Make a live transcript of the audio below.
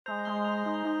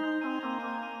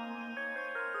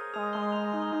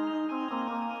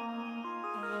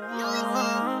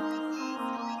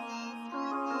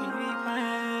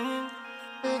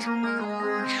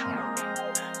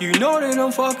You know that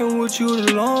I'm fucking with you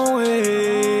the long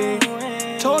way.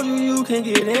 Told you you can't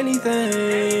get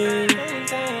anything.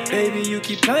 Baby, you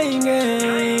keep playing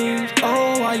games.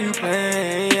 Oh, why you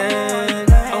playing?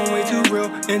 I'm way too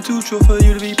real and too true for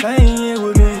you to be playing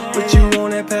with me. But you on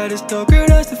that pedestal, girl,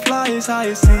 that's the flyest,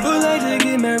 highest sea. Would like to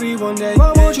get married one day.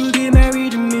 Why won't you get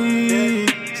married to me?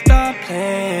 Stop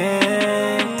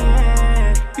playing.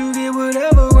 You get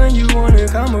whatever when you wanna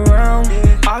come around.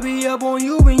 I be up on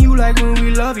you when you like when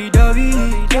we lovey-dovey.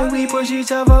 When we push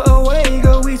each other away,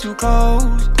 girl, we too close.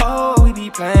 Oh, we be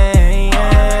playing.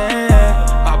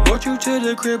 I brought you to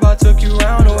the crib, I took you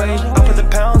round the way. I put the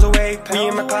pounds away. We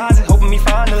in my closet, hoping we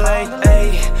find a lay.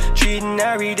 Ayy, treating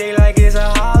every day like it's a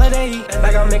holiday.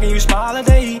 Like I'm making you smile a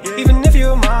day, even if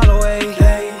you're a mile away.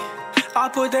 I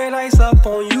put that ice up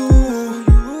on you.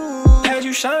 Had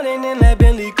you shining in that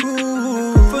Bentley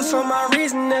cool. For some odd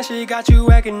reason, that shit got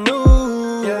you acting new.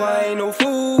 I ain't no